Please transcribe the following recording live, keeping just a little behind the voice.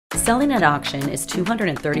Selling at auction is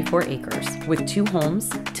 234 acres with 2 homes,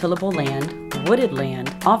 tillable land, wooded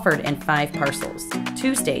land, offered in 5 parcels.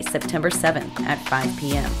 Tuesday, September 7th at 5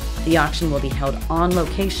 p.m. The auction will be held on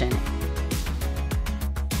location.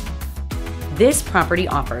 This property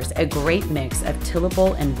offers a great mix of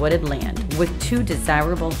tillable and wooded land with 2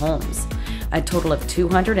 desirable homes. A total of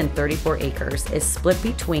 234 acres is split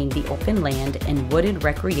between the open land and wooded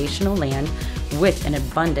recreational land with an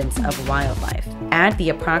abundance of wildlife. Add the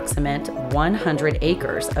approximate 100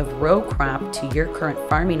 acres of row crop to your current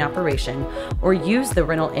farming operation or use the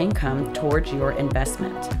rental income towards your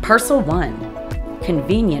investment. Parcel 1.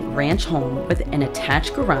 Convenient ranch home with an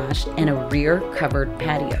attached garage and a rear covered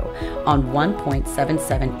patio on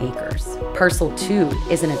 1.77 acres. Parcel 2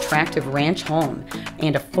 is an attractive ranch home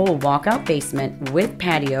and a full walkout basement with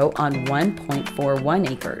patio on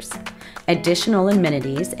 1.41 acres. Additional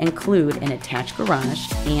amenities include an attached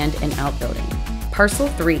garage and an outbuilding. Parcel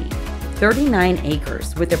 3, 39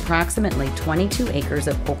 acres with approximately 22 acres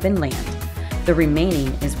of open land. The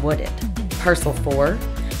remaining is wooded. Parcel 4,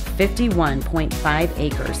 51.5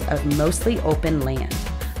 acres of mostly open land.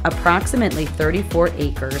 Approximately 34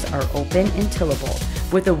 acres are open and tillable,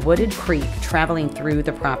 with a wooded creek traveling through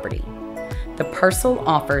the property. The parcel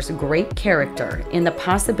offers great character in the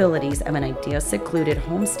possibilities of an ideal secluded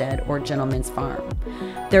homestead or gentleman's farm.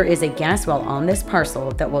 There is a gas well on this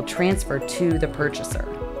parcel that will transfer to the purchaser.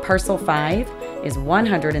 Parcel 5 is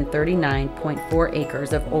 139.4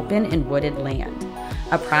 acres of open and wooded land.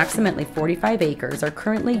 Approximately 45 acres are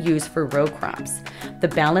currently used for row crops. The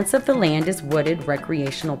balance of the land is wooded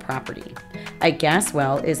recreational property. A gas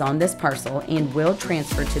well is on this parcel and will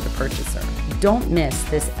transfer to the purchaser. Don't miss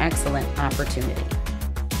this excellent opportunity.